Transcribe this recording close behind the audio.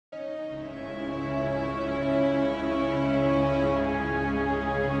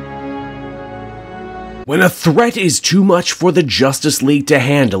When a threat is too much for the Justice League to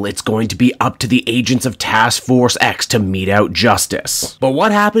handle, it's going to be up to the agents of Task Force X to mete out justice. But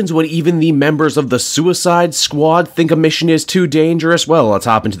what happens when even the members of the Suicide Squad think a mission is too dangerous? Well, let's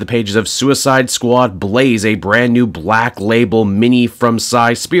hop into the pages of Suicide Squad Blaze, a brand new Black Label mini from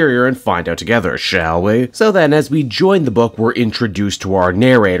Spurrier, and find out together, shall we? So then, as we join the book, we're introduced to our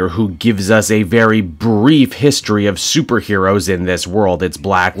narrator, who gives us a very brief history of superheroes in this world. It's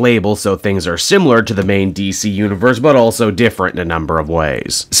Black Label, so things are similar to the main DC universe, but also different in a number of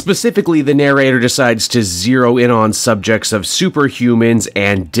ways. Specifically, the narrator decides to zero in on subjects of superhumans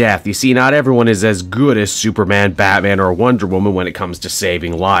and death. You see, not everyone is as good as Superman, Batman, or Wonder Woman when it comes to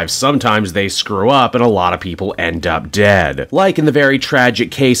saving lives. Sometimes they screw up and a lot of people end up dead. Like in the very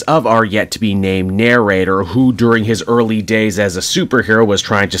tragic case of our yet-to-be-named narrator, who during his early days as a superhero was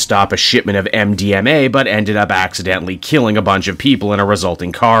trying to stop a shipment of MDMA, but ended up accidentally killing a bunch of people in a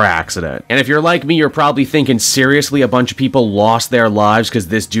resulting car accident. And if you're like me, you're probably thinking, seriously, a bunch of people lost their lives because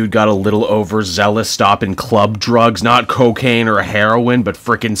this dude got a little overzealous stopping club drugs, not cocaine or heroin, but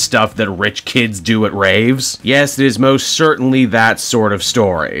frickin' stuff that rich kids do at raves? Yes, it is most certainly that sort of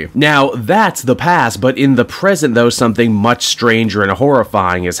story. Now, that's the past, but in the present, though, something much stranger and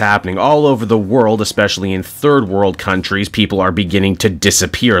horrifying is happening all over the world, especially in third world countries. People are beginning to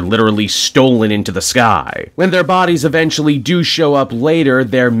disappear, literally stolen into the sky. When their bodies eventually do show up later,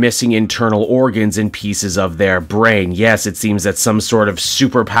 they're missing internal organs and pieces of their brain. Yes, it seems that some sort of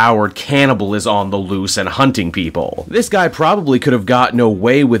superpowered cannibal is on the loose and hunting people. This guy probably could have gotten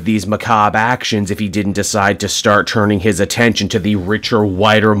away with these macabre actions if he didn't decide to start turning his attention to the richer,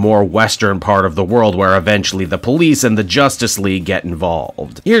 whiter, more western part of the world, where eventually the police and the Justice League get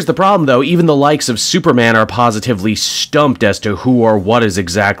involved. Here's the problem, though. Even the likes of Superman are positively stumped as to who or what is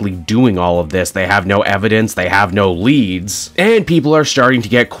exactly doing all of this. They have no evidence, they have no leads, and people are starting to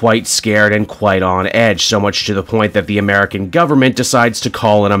get quite scared and quite on edge, so much to the point that the American government decides to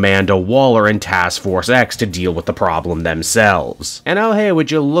call in Amanda Waller and Task Force X to deal with the problem themselves. And oh hey,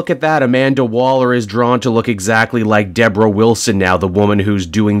 would you look at that, Amanda Waller is drawn to look exactly like Deborah Wilson now, the woman who's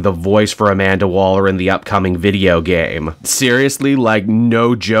doing the voice for Amanda Waller in the upcoming video game. Seriously, like,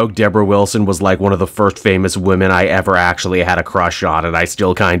 no joke, Deborah Wilson was like one of the first famous women I ever actually had a crush on, and I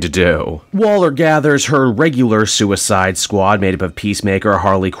still kinda do. Waller gathers her regular Suicide Squad made up of Peacemaker,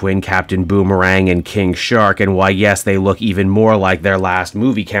 Harley Quinn, Captain Boomerang, and King Shark, and why yes, they look even more like their last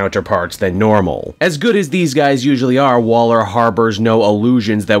movie counterparts than normal. As good as these guys usually are, Waller harbors no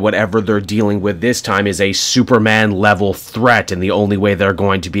illusions that whatever they're dealing with this time is a Superman-level threat, and the only way they're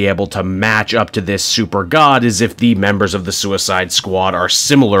going to be able to match up to this super god is if the members of the Suicide Squad are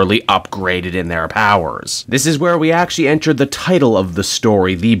similarly upgraded in their powers. This is where we actually enter the title of the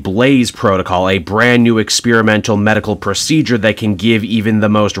story, the Blaze Protocol, a brand new experimental medical procedure that can give even the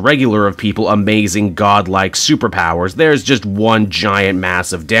most regular of people amazing godlike superpowers. There's just one giant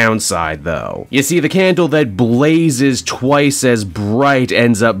massive downside, though. You see, the candle that blazes twice as bright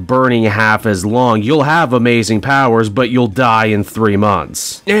ends up burning half as long. You'll have amazing powers, but you'll die in 3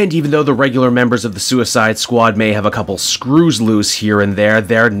 months. And even though the regular members of the Suicide Squad may have a couple screws loose here and there,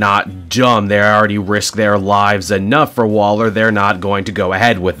 they're not dumb. They already risk their lives enough for Waller. They're not going to go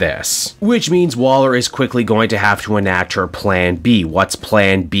ahead with this. Which means Waller is quickly going to have to enact her Plan B. What's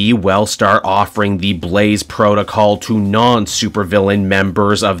Plan B? Well, start offering the Blaze Protocol to non-supervillain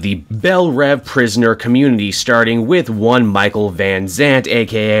members of the Belle Rev prisoner community, starting with one Michael Van Zandt,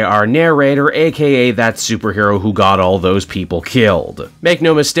 aka our narrator, aka that superhero who got all those people killed. Make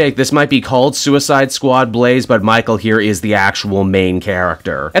no mistake, this might be called Suicide Squad Blaze, but Michael here is the actual main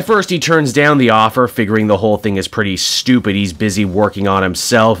character. At first, he turns down the offer, figuring the whole thing is pretty stupid. He's busy working on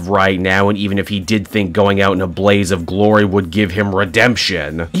himself right now, and even if he did think going out in a blaze of glory would give him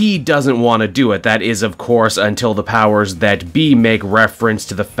redemption, he doesn't want to do it. That is, of course, until the powers that be make reference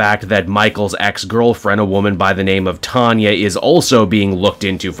to the fact that Michael's ex-girlfriend, a woman by the name of Tanya, is also being looked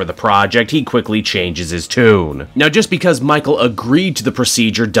into for the project. He quickly changes his tune. Now, just because Michael agreed to the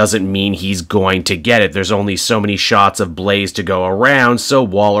procedure doesn't mean he's going to get it. There's only so many shots of Blaze to go around, so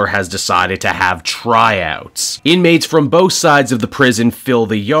Waller has decided to have tryouts. Inmates from both sides of the prison fill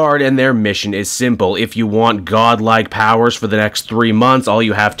the yard, and their mission is simple. If you want godlike powers for the next 3 months, all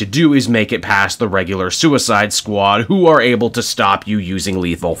you have to do is make it past the regular Suicide Squad, who are able to stop you using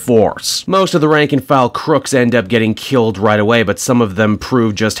lethal force. Most of the rank-and-file crooks end up getting killed right away, but some of them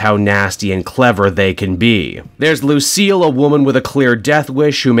prove just how nasty and clever they can be. There's Lucille, a woman with a clear death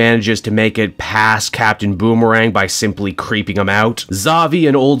wish who manages to make it past Captain Boomerang by simply creeping him out. Zavi,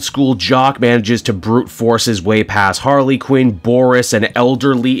 an old-school jock, manages to brute force his way past Harley Quinn. Boris, an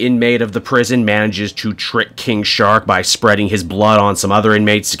elderly inmate of the prison, manages to trick King Shark by spreading his blood on some other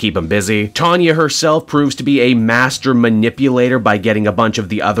inmates to keep him busy. Tanya herself proves to be a master manipulator by getting a bunch of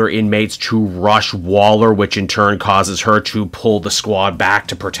the other inmates to rush Waller, which in turn causes her to pull the squad back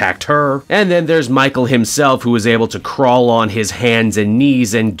to protect her. And then there's Michael himself, who is able to crawl on his hands and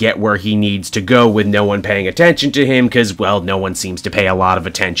knees and get where he needs to go with no one paying attention to him, because, well, no one seems to pay a lot of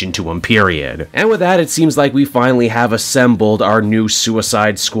attention to him, period. And with that, it seems like we finally have assembled our new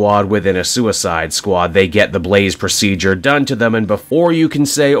Suicide Squad within a Suicide Squad. They get the Blaze procedure done to them, and before you can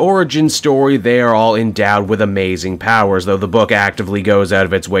say origin story, they are all endowed with amazing powers, though the book actively goes out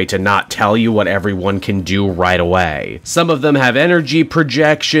of its way to not tell you what everyone can do right away. Some of them have energy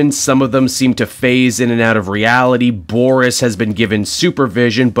projection, some of them seem to phase in and out of reality. Boris has been given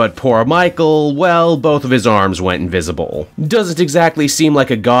supervision, but poor Michael, well, both of his arms went invisible. Doesn't exactly seem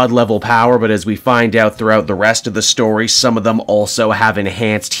like a god-level power, but as we find out throughout the rest of the story, some of them also have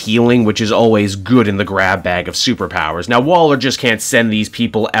enhanced healing, which is always good in the grab bag of superpowers. Now, Waller just can't send these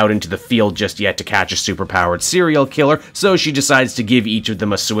people out into the field just yet to catch a superpowered serial killer, so she decides to give each of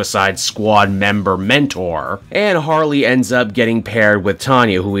them a Suicide Squad member mentor. And Harley ends up getting paired with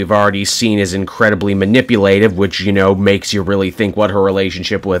Tanya, who we've already seen is incredibly manipulative, which, you know, makes you really think what her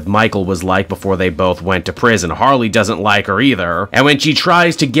relationship with Michael was like before they both went to prison. Harley doesn't like her either, and when she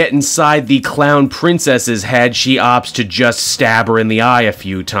tries to get inside the clown princess's head, she opts to just stab her in the eye a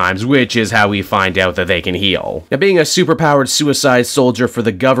few times, which is how we find out that they can heal. Now, being a superpowered suicide soldier for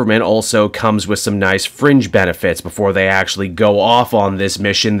the government also comes with some nice fringe benefits. Before they actually go off on this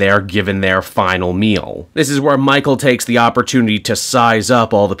mission, they're given their final meal. This is where Michael takes the opportunity to size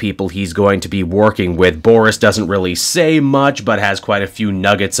up all the people he's going to be working with. Boris doesn't really say much, but has quite a few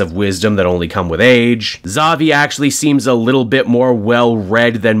nuggets of wisdom that only come with age. Zavi actually seems a little bit more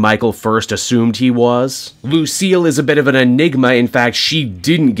well-read than Michael first assumed he was. Lucille is a bit of an enigma. In fact, she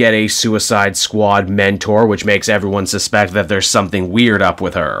didn't get a Suicide Squad mentor, which makes everyone suspect that there's something weird up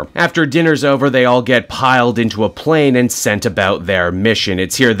with her. After dinner's over, they all get piled into a plane and sent about their mission.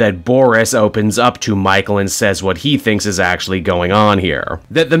 It's here that Boris opens up to Michael and says what he thinks is actually going on here.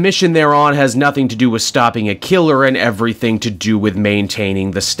 That the mission they're on has nothing to do with stopping a killer and everything to do with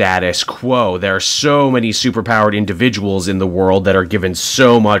maintaining the status quo. There are so many superpowered individuals in the world that are given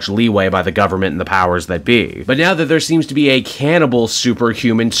so much leeway by the government and the powers that be. But now that there seems to be a cannibal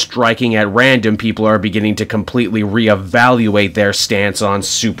superhuman striking at random, people are beginning to completely reevaluate their stance on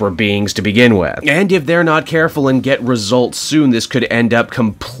super beings to begin with. And if they're not careful and get results soon, this could end up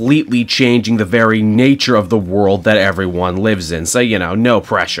completely changing the very nature of the world that everyone lives in. So, you know, no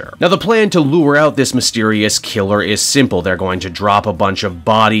pressure. Now, the plan to lure out this mysterious killer is simple. They're going to drop a bunch of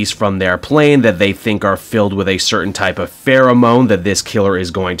bodies from their plane that they think are filled with a certain type of pheromone that this killer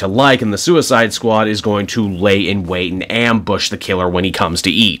is going to like, and the Suicide Squad is going to lay in wait and ambush the killer when he comes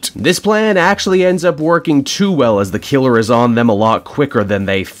to eat. This plan actually ends up working too well, as the killer is on them a lot quicker than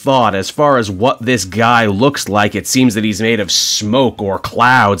they thought. As far as what this guy looks like, it seems that he's made of smoke or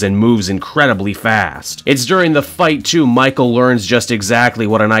clouds and moves incredibly fast. It's during the fight, too, Michael learns just exactly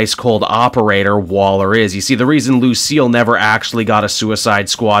what an ice-cold operator Waller is. You see, the reason Lucille never actually got a Suicide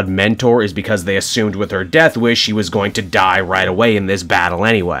Squad mentor is because they assumed with her death wish she was going to die right away in this battle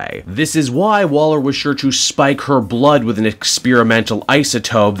anyway. This is why Waller was sure to spike her blood with an experimental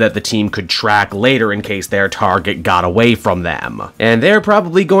isotope that the team could track later in case their target got away from them. And they're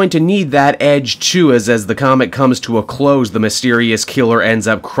probably going to need that edge too, as the comic comes to a close, the mysterious killer ends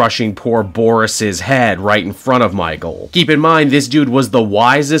up crushing poor Boris's head right in front of Michael. Keep in mind, this dude was the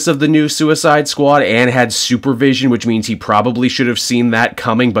wisest of the new Suicide Squad and had supervision, which means he probably should have seen that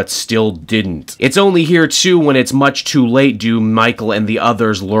coming, but still didn't. It's only here too, when it's much too late, do Michael and the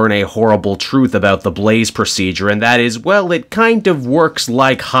others learn a horrible truth about the Blaze procedure, and that is, well, it kind of works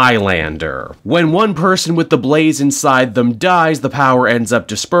like Highlander. When one person with the Blaze inside them dies, the power ends up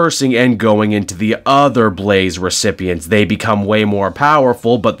dispersing and going into the other Blaze recipients. They become way more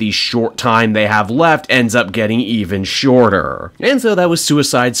powerful, but the short time they have left ends up getting even shorter. And so that was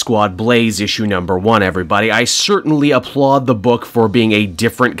Suicide Squad Blaze issue number 1, everybody. I certainly applaud the book for being a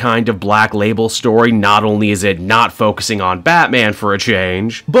different kind of Black Label story. Not only is it not focusing on Batman for a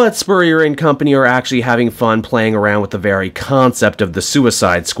change, but Spurrier and company are actually having fun playing around with the very concept of the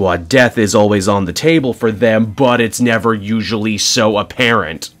Suicide Squad. Death is always on the table for them, but it's never usually so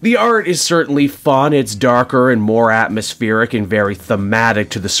apparent. The art is certainly fun. It's darker and more atmospheric and very thematic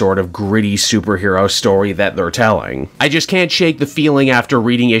to the sort of gritty superhero story that they're telling. I just can't shake the feeling after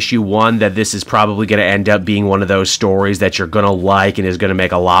reading issue 1 that this is probably going to end up being one of those stories that you're going to like and is going to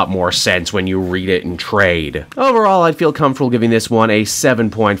make a lot more sense when you read it in trade. Overall, I'd feel comfortable giving this one a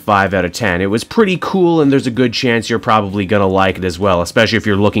 7.5 out of 10. It was pretty cool, and there's a good chance you're probably going to like it as well, especially if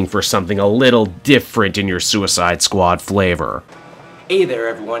you're looking for something a little different in your Suicide Squad flavor. Hey there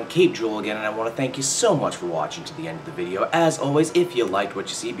everyone, Cape Joel again, and I want to thank you so much for watching to the end of the video. As always, if you liked what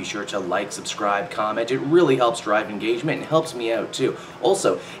you see, be sure to like, subscribe, comment. It really helps drive engagement and helps me out too.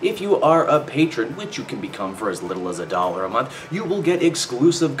 Also, if you are a patron, which you can become for as little as $1 a month, you will get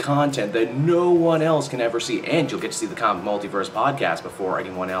exclusive content that no one else can ever see, and you'll get to see the Comic Multiverse podcast before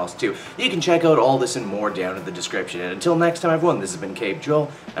anyone else too. You can check out all this and more down in the description. And until next time everyone, this has been Cape Joel,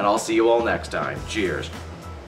 and I'll see you all next time. Cheers.